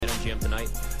p.m. tonight.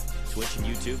 Twitch and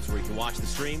YouTube is where you can watch the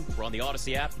stream. We're on the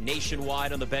Odyssey app,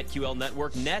 nationwide on the BetQL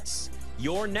network. Nets,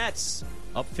 your Nets,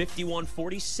 up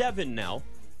 51-47 now.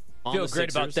 Feel great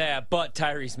about that, but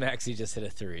Tyrese Maxey just hit a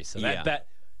three, so that bet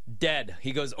dead.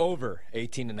 He goes over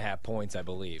 18.5 points, I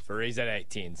believe, or he's at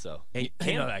 18. So hey,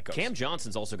 you know that goes. Cam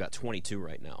Johnson's also got 22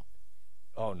 right now.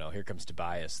 Oh no, here comes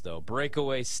Tobias though.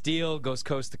 Breakaway steal, goes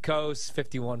coast to coast,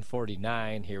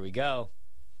 51-49. Here we go.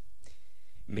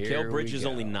 Mikal Bridges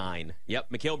only 9. Yep,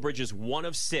 Mikal Bridges 1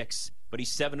 of 6, but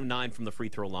he's 7 of 9 from the free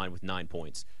throw line with 9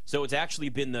 points. So it's actually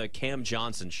been the Cam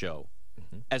Johnson show,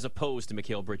 as opposed to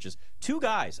Mikal Bridges. 2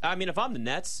 guys. I mean, if I'm the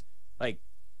Nets,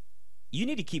 you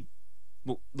need to keep.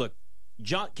 Look,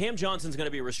 Cam Johnson's going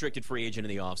to be a restricted free agent in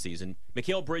the offseason.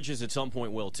 Mikal Bridges at some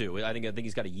point will too. I think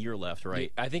he's got a year left,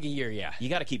 right? I think a year, yeah. You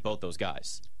got to keep both those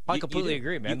guys. I completely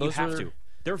agree, man. You have to.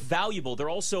 They're valuable. They're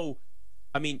also,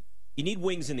 you need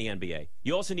wings in the NBA.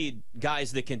 You also need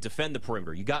guys that can defend the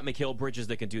perimeter. You got Mikal Bridges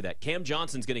that can do that. Cam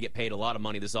Johnson's going to get paid a lot of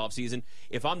money this offseason.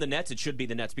 If I'm the Nets, it should be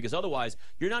the Nets, because otherwise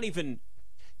you're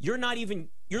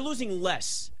losing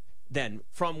less than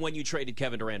from when you traded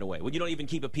Kevin Durant away, when you don't even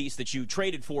keep a piece that you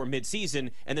traded for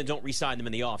midseason and then don't re-sign them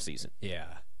in the offseason.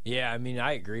 Yeah, I mean,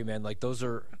 I agree, man.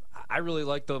 I really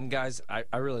like them guys.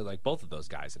 I really like both of those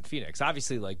guys in Phoenix.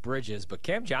 Obviously, like Bridges, but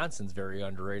Cam Johnson's very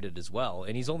underrated as well,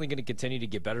 and he's only going to continue to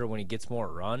get better when he gets more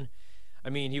run. I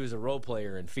mean, he was a role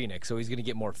player in Phoenix, so he's going to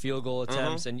get more field goal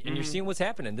attempts, and you're seeing what's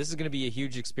happening. This is going to be a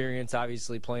huge experience,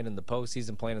 obviously, playing in the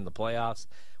postseason, playing in the playoffs.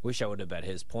 Wish I would have bet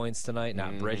his points tonight,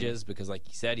 not Bridges, because like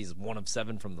you said, he's 1 of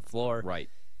 7 from the floor. Right.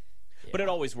 Yeah. But it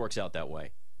always works out that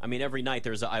way. I mean, every night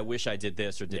there's I wish I did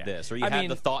this or did this. Or you have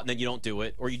the thought and then you don't do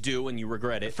it. Or you do and you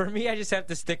regret it. For me, I just have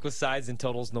to stick with sides and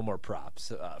totals, no more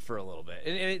props for a little bit.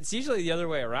 And it's usually the other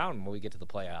way around when we get to the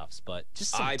playoffs. But just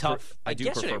some tough. I do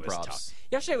prefer props. Tough.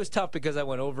 Yesterday was tough because I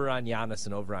went over on Giannis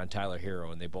and over on Tyler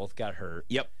Hero, and they both got hurt.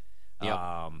 Yep.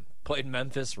 Played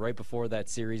Memphis right before that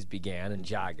series began, and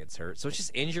Ja gets hurt. So it's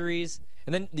just injuries.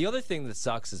 And then the other thing that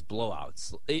sucks is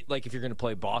blowouts. Like if you're going to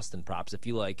play Boston props, if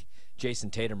you like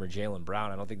Jason Tatum or Jaylen Brown,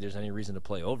 I don't think there's any reason to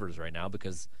play overs right now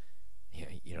because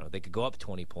they could go up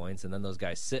 20 points, and then those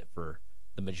guys sit for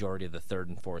the majority of the third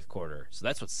and fourth quarter. So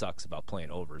that's what sucks about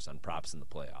playing overs on props in the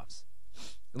playoffs.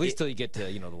 At least till you get to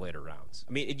the later rounds.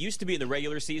 I mean, it used to be in the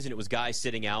regular season, it was guys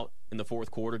sitting out in the fourth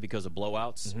quarter because of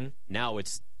blowouts. Now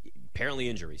it's apparently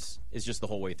injuries is just the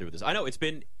whole way through this. I know it's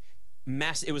been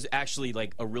it was actually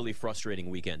like a really frustrating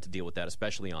weekend to deal with that,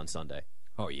 especially on Sunday.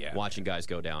 Oh, yeah. Watching guys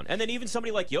go down. And then even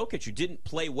somebody like Jokic, who didn't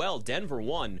play well, Denver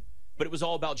won, but it was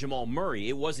all about Jamal Murray.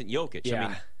 It wasn't Jokic. Yeah. I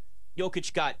mean,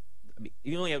 Jokic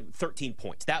he only had 13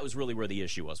 points. That was really where the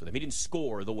issue was with him. He didn't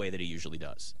score the way that he usually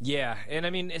does. Yeah, and I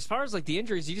mean, as far as like the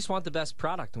injuries, you just want the best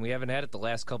product, and we haven't had it the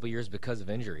last couple of years because of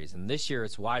injuries. And this year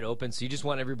it's wide open, so you just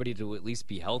want everybody to at least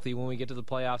be healthy when we get to the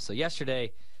playoffs. So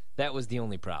yesterday, that was the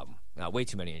only problem. Way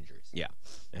too many injuries. Yeah,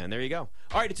 and there you go.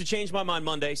 All right, it's a Change My Mind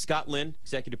Monday. Scott Lynn,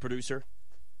 executive producer,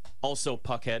 also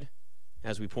Puckhead,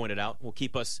 as we pointed out, will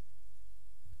keep us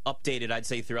updated, I'd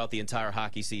say, throughout the entire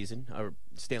hockey season, or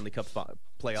Stanley Cup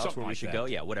playoffs, something where we like should that. go.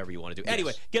 Yeah, whatever you want to do. Yes.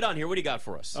 Anyway, get on here. What do you got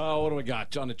for us? What do we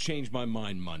got on a Change My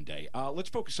Mind Monday? Let's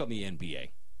focus on the NBA.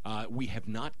 We have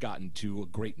not gotten to a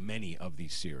great many of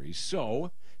these series,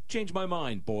 so change my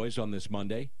mind, boys, on this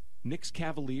Monday. Knicks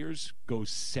Cavaliers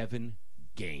goes 7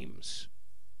 games.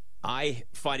 I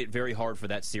find it very hard for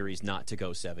that series not to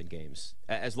go 7 games,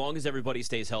 as long as everybody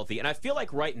stays healthy. And I feel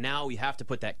like right now we have to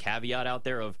put that caveat out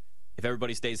there of if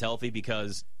everybody stays healthy,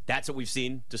 because that's what we've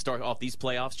seen to start off these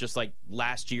playoffs, just like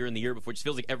last year and the year before. It just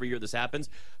feels like every year this happens.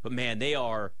 But, man, they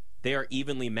are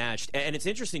evenly matched. And it's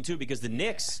interesting, too, because the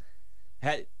Knicks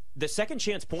had the second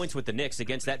chance points with the Knicks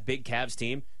against that big Cavs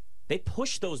team. They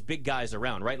push those big guys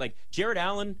around, right? Like Jared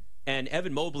Allen and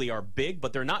Evan Mobley are big,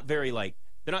 but they're not very, they're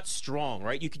not strong,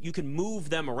 right? You can move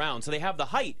them around. So they have the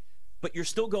height, but you're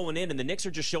still going in, and the Knicks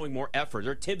are just showing more effort.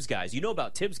 They're Tibbs guys. You know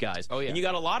about Tibbs guys. Oh, yeah. And you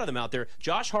got a lot of them out there.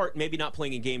 Josh Hart maybe not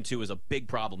playing in Game 2 is a big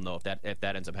problem, though, if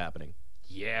that ends up happening.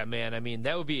 Yeah, man. I mean,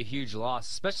 that would be a huge loss,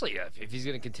 especially if he's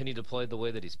going to continue to play the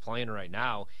way that he's playing right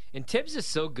now. And Tibbs is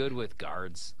so good with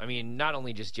guards. I mean, not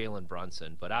only just Jalen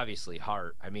Brunson, but obviously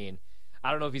Hart. I mean,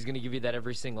 I don't know if he's going to give you that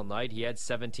every single night. He had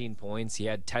 17 points. He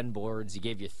had 10 boards. He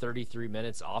gave you 33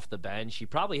 minutes off the bench. He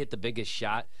probably hit the biggest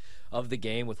shot of the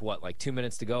game with, 2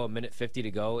 minutes to go, 1:50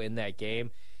 to go in that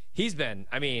game. He's been,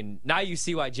 now you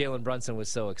see why Jalen Brunson was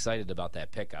so excited about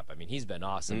that pickup. I mean, he's been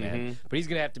awesome, man. But he's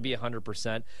going to have to be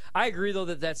 100%. I agree, though,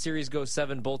 that series goes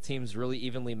 7. Both teams really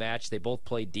evenly matched. They both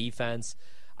play defense.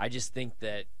 I just think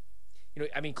that,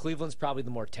 Cleveland's probably the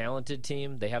more talented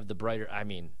team. They have the brighter,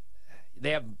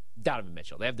 they have Donovan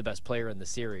Mitchell. They have the best player in the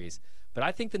series. But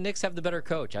I think the Knicks have the better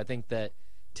coach. I think that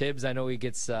Tibbs, I know he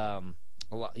gets a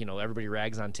lot, everybody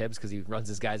rags on Tibbs because he runs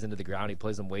his guys into the ground. He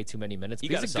plays them way too many minutes. You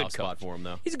But got he's a a soft good spot coach. for him,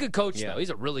 though. He's a good coach, Yeah. though. He's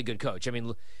a really good coach. I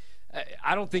mean,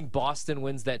 I don't think Boston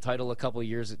wins that title not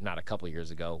a couple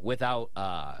years ago, without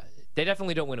they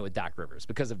definitely don't win it with Doc Rivers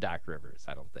because of Doc Rivers,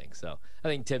 I don't think. So I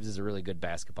think Tibbs is a really good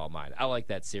basketball mind. I like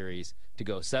that series to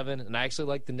go 7, and I actually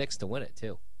like the Knicks to win it,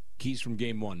 too. Keys from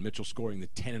game 1, Mitchell scoring the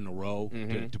 10 in a row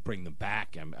to bring them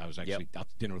back. I was actually out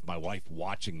to dinner with my wife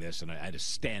watching this, and I had to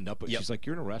stand up. She's like,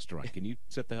 "You're in a restaurant. Can you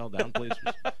sit the hell down, please?"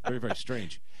 It was very, very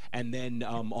strange. And then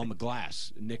on the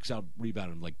glass, Knicks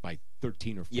out-rebounded them by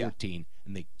 13 or 14,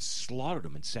 and they slaughtered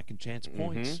them in second-chance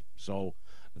points. So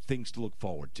things to look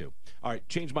forward to. All right,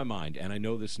 change my mind, and I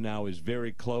know this now is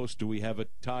very close. Do we have a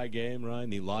tie game, Ryan?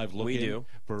 The live look-in We do.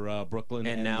 For Brooklyn?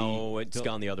 And now it's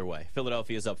gone the other way.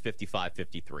 Philadelphia's up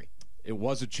 55-53. It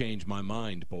was a change my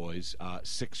mind, boys.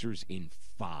 Sixers in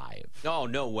 5. Oh,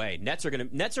 no way. Nets are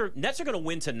gonna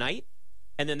win tonight,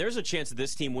 and then there's a chance that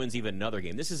this team wins even another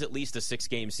game. This is at least a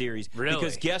 6-game series. Really?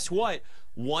 Because guess what?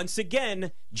 Once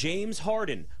again, James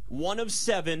Harden, 1 of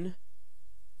 7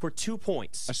 for 2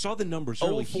 points. I saw the numbers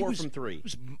 0 early. of 4 from 3.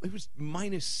 It was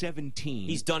minus 17.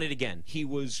 He's done it again. He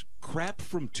was crap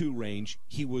from 2 range.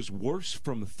 He was worse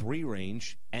from 3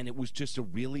 range, and it was just a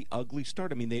really ugly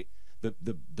start. I mean,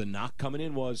 the knock coming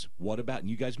in was, what about,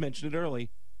 and you guys mentioned it early,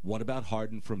 what about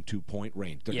Harden from 2-point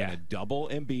range? They're going to double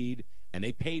Embiid, and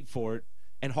they paid for it.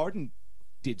 And Harden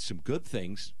did some good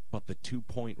things, but the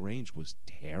 2-point range was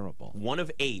terrible. 1 of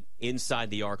 8 inside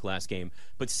the arc last game,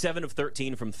 but 7 of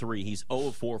 13 from 3. He's 0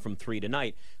 of 4 from 3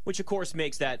 tonight, which, of course,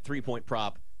 makes that 3-point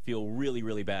prop feel really,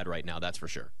 really bad right now, that's for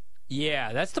sure.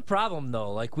 Yeah, that's the problem,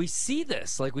 though. We see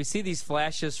this. We see these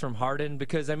flashes from Harden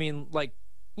because, I mean,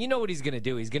 you know what he's going to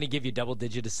do. He's going to give you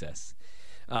double-digit assists.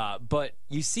 But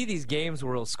you see these games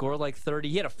where he'll score 30.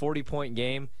 He had a 40-point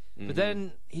game, but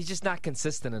then he's just not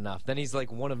consistent enough. Then he's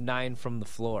 1 of 9 from the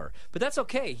floor. But that's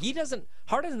okay.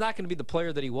 Harden's not going to be the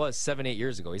player that he was 7-8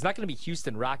 years ago. He's not going to be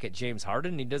Houston Rocket James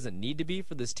Harden. He doesn't need to be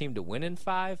for this team to win in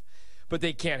 5. But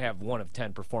they can't have 1 of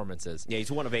 10 performances. Yeah, he's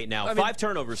 1 of 8 now. 5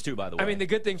 turnovers, too, by the way. I mean, the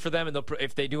good thing for them, and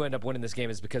if they do end up winning this game,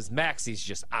 is because Maxi's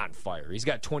just on fire. He's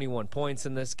got 21 points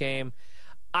in this game.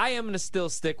 I am going to still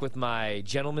stick with my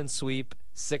gentleman sweep,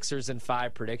 Sixers in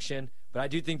 5 prediction, but I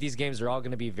do think these games are all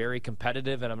going to be very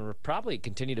competitive, and I'm going to probably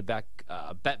continue to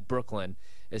bet Brooklyn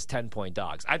as 10-point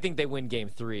dogs. I think they win Game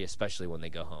 3, especially when they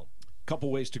go home. Couple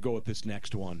ways to go with this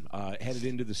next one. Headed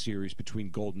into the series between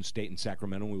Golden State and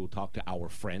Sacramento, we will talk to our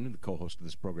friend and the co-host of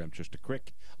this program, Trista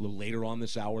Crick, a little later on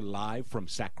this hour, live from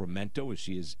Sacramento, as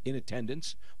she is in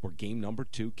attendance for game number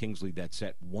 2. Kings lead that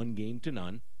set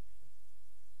 1-0.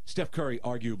 Steph Curry,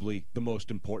 arguably the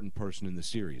most important person in the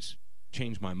series.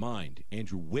 Change my mind.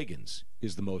 Andrew Wiggins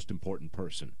is the most important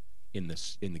person in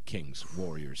the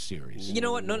Kings-Warriors series. You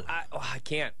know what? No, I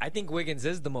can't. I think Wiggins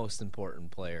is the most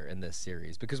important player in this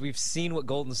series because we've seen what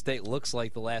Golden State looks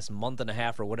like the last month and a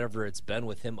half or whatever it's been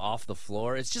with him off the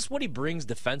floor. It's just what he brings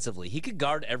defensively. He could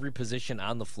guard every position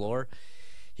on the floor.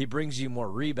 He brings you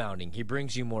more rebounding. He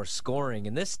brings you more scoring.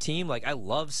 And this team, I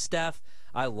love Steph.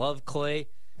 I love Klay.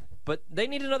 But they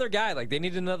need another guy. They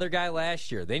needed another guy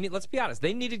last year. Let's be honest,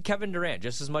 they needed Kevin Durant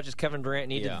just as much as Kevin Durant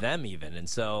needed them even. And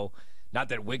so, not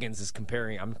that Wiggins is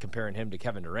I'm comparing him to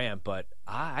Kevin Durant, but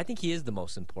I think he is the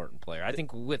most important player. I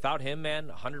think without him,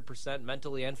 man, 100%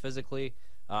 mentally and physically,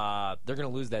 they're going to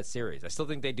lose that series. I still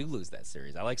think they do lose that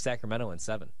series. I like Sacramento in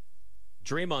 7.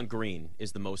 Draymond Green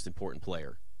is the most important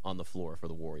player on the floor for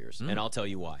the Warriors, and I'll tell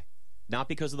you why. Not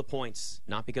because of the points,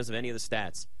 not because of any of the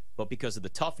stats, but because of the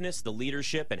toughness, the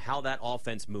leadership, and how that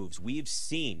offense moves. We've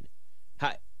seen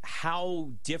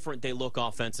how different they look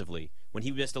offensively. When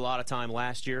he missed a lot of time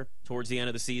last year towards the end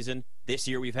of the season, this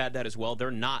year we've had that as well.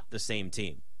 They're not the same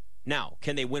team. Now,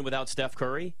 can they win without Steph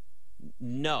Curry?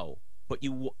 No. But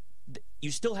you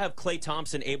still have Klay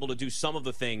Thompson able to do some of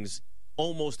the things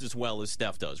almost as well as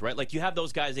Steph does, right? You have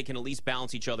those guys that can at least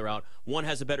balance each other out. One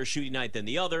has a better shooting night than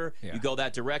the other. Yeah. You go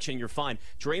that direction, you're fine.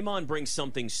 Draymond brings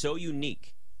something so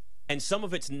unique. And some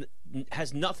of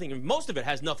most of it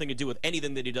has nothing to do with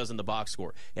anything that he does in the box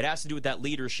score. It has to do with that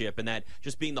leadership and that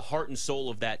just being the heart and soul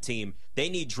of that team. They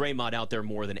need Draymond out there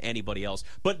more than anybody else.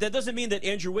 But that doesn't mean that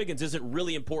Andrew Wiggins isn't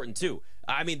really important too.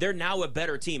 I mean, they're now a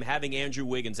better team having Andrew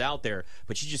Wiggins out there.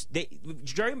 But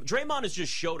Draymond has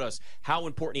just showed us how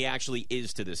important he actually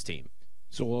is to this team.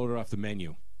 So we'll order off the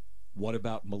menu. What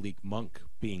about Malik Monk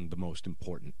being the most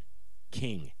important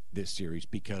king this series?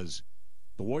 Because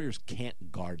the Warriors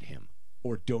can't guard him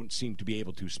or don't seem to be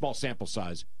able to. Small sample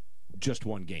size, just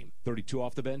 1 game. 32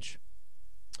 off the bench?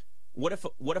 What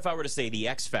if I were to say the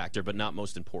X factor but not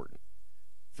most important?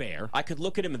 Fair. I could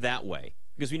look at him that way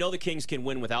because we know the Kings can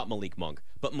win without Malik Monk.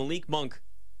 But Malik Monk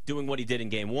doing what he did in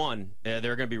Game 1, they're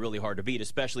going to be really hard to beat,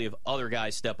 especially if other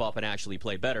guys step up and actually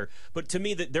play better. But to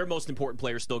me, their most important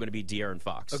player is still going to be De'Aaron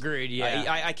Fox. Agreed, yeah.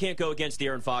 I can't go against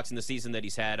De'Aaron Fox in the season that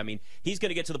he's had. I mean, he's going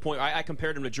to get to the point. I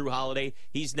compared him to Drew Holiday.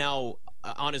 He's now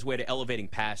on his way to elevating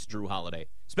past Drew Holiday,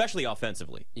 especially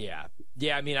offensively. Yeah.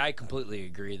 Yeah, I mean, I completely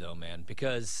agree, though, man,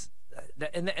 because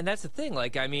and that's the thing.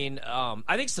 Like, I mean,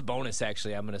 I think Sabonis,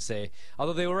 actually, I'm going to say,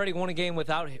 although they already won a game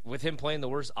with him playing the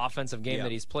worst offensive game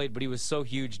that he's played, but he was so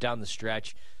huge down the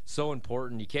stretch, so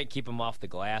important. You can't keep him off the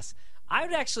glass. I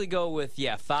would actually go with,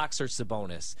 Fox or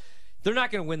Sabonis. They're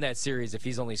not going to win that series if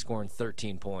he's only scoring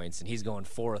 13 points and he's going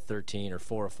 4 of 13 or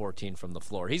 4 of 14 from the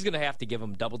floor. He's going to have to give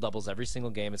them double-doubles every single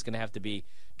game. It's going to have to be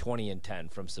 20 and 10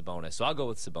 from Sabonis. So I'll go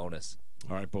with Sabonis.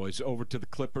 All right, boys, over to the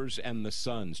Clippers and the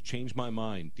Suns. Change my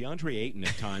mind. DeAndre Ayton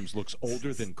at times looks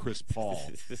older than Chris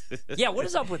Paul. Yeah, what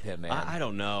is up with him, man? I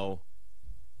don't know.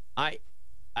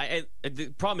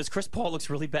 The problem is Chris Paul looks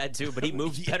really bad too, but he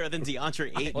moves better than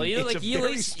DeAndre Ayton. Well,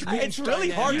 it's really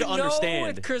hard to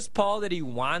understand. With Chris Paul that he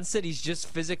wants it. He's just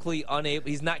physically unable.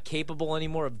 He's not capable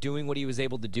anymore of doing what he was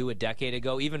able to do a decade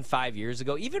ago, even 5 years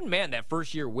ago. Even, man, that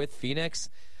first year with Phoenix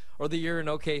or the year in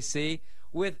OKC.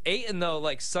 With Ayton, though,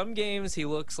 like some games he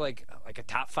looks like a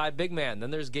top 5 big man.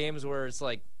 Then there's games where it's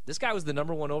like, this guy was the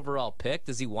number 1 overall pick.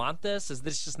 Does he want this? Is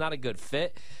this just not a good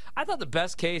fit? I thought the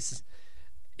best case,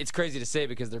 it's crazy to say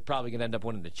because they're probably going to end up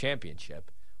winning the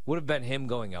championship, would have been him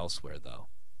going elsewhere, though.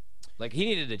 Like, he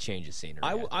needed to change his scenery.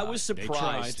 I was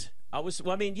surprised.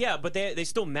 But they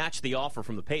still matched the offer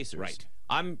from the Pacers. Right.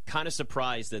 I'm kind of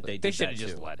surprised that they did that. They should have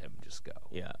just let him just go.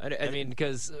 Yeah. I mean,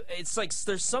 because it's like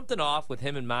there's something off with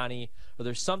him and Monty, or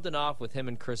there's something off with him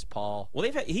and Chris Paul. Well,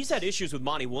 he's had issues with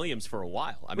Monty Williams for a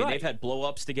while. I mean, they've had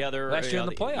blow-ups together. Last year in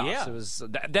the playoffs. Yeah. It was,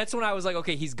 that's when I was like,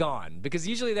 okay, he's gone. Because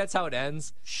usually that's how it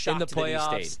ends. Shocked in the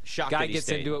playoffs, that he stayed. guy gets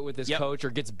into it with his coach or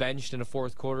gets benched in the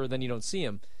fourth quarter, then you don't see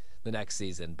him the next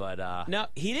season. But now,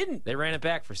 he didn't. They ran it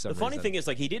back for some reason. The funny thing is,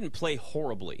 like, he didn't play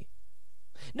horribly.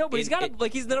 No, but he's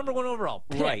the number 1 overall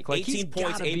pick. Right, like, 18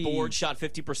 points, 8 boards, shot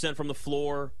 50% from the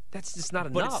floor. That's just not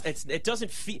enough. But it doesn't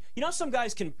feel. You know, some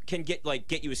guys can get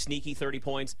you a sneaky 30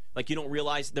 points. Like, you don't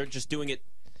realize they're just doing it.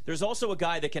 There's also a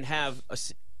guy that can have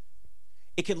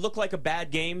it can look like a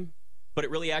bad game, but it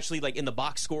really actually, like, in the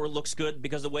box score looks good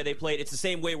because of the way they played. It's the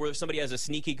same way where somebody has a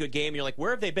sneaky good game, and you're like,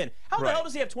 where have they been? How the hell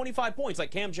does he have 25 points,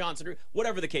 like Cam Johnson, or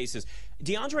whatever the case is?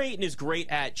 DeAndre Ayton is great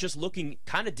at just looking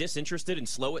kind of disinterested and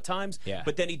slow at times,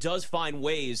 but then he does find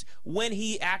ways, when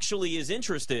he actually is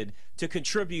interested, to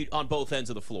contribute on both ends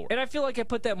of the floor. And I feel like I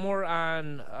put that more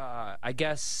on, I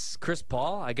guess, Chris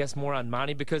Paul, I guess more on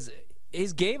Monty, because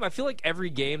his game, I feel like every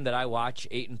game that I watch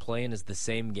Ayton playing is the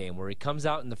same game, where he comes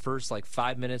out in the first,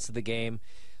 5 minutes of the game.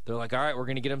 They're like, all right, we're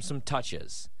going to get him some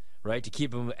touches, right, to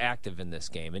keep him active in this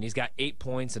game. And he's got 8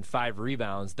 points and 5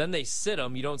 rebounds. Then they sit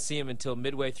him. You don't see him until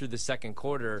midway through the second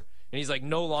quarter, and he's,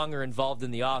 no longer involved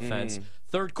in the offense.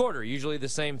 Third quarter, usually the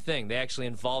same thing. They actually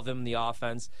involve him in the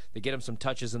offense. They get him some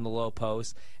touches in the low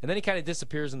post. And then he kind of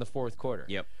disappears in the fourth quarter.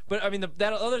 Yep. But, I mean,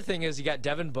 that other thing is you got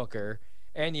Devin Booker,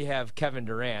 and you have Kevin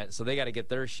Durant, so they got to get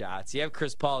their shots. You have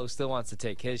Chris Paul, who still wants to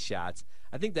take his shots.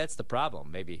 I think that's the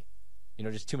problem, maybe.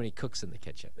 Just too many cooks in the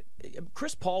kitchen.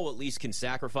 Chris Paul at least can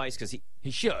sacrifice because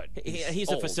he should.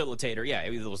 He's a facilitator. Yeah,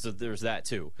 there's that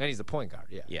too. And he's the point guard.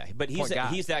 Yeah. Yeah, but he's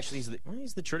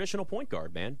the traditional point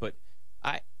guard, man. But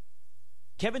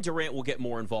Kevin Durant will get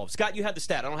more involved. Scott, you had the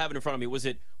stat. I don't have it in front of me. Was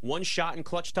it one shot in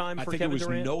clutch time for Kevin Durant? I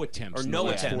think it was no attempts. Or no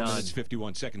attempts. 4 minutes,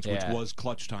 51 seconds, which was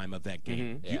clutch time of that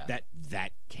game.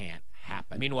 That can't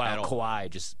happen. Meanwhile, Kawhi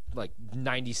just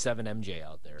 97 MJ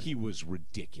out there. He was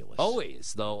ridiculous.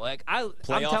 Always, though. I'm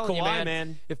telling Kawhi, you,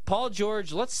 man. If Paul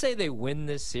George, let's say they win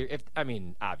this series.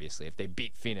 Obviously, if they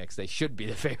beat Phoenix, they should be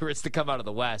the favorites to come out of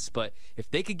the West. But if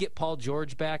they could get Paul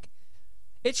George back,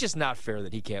 it's just not fair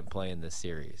that he can't play in this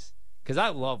series. Because I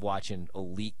love watching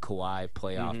elite Kawhi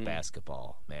playoff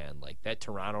basketball, man. Like that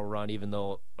Toronto run, even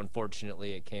though,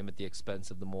 unfortunately, it came at the expense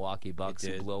of the Milwaukee Bucks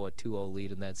who blew a 2-0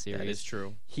 lead in that series. That is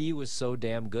true. He was so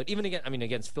damn good. Even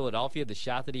against Philadelphia, the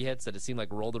shot that he hits that it seemed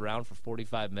like rolled around for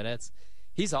 45 minutes.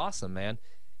 He's awesome, man.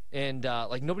 And,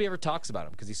 nobody ever talks about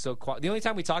him because he's so quiet. The only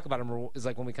time we talk about him is,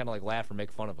 when we kind of, laugh or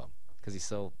make fun of him because he's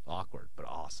so awkward, but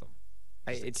awesome.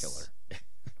 It's a killer.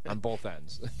 On both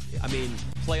ends.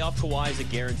 Playoff Kawhi is a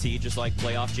guarantee, just like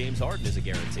playoff James Harden is a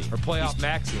guarantee. Or playoff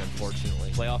Maxey,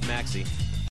 unfortunately. Playoff Maxey.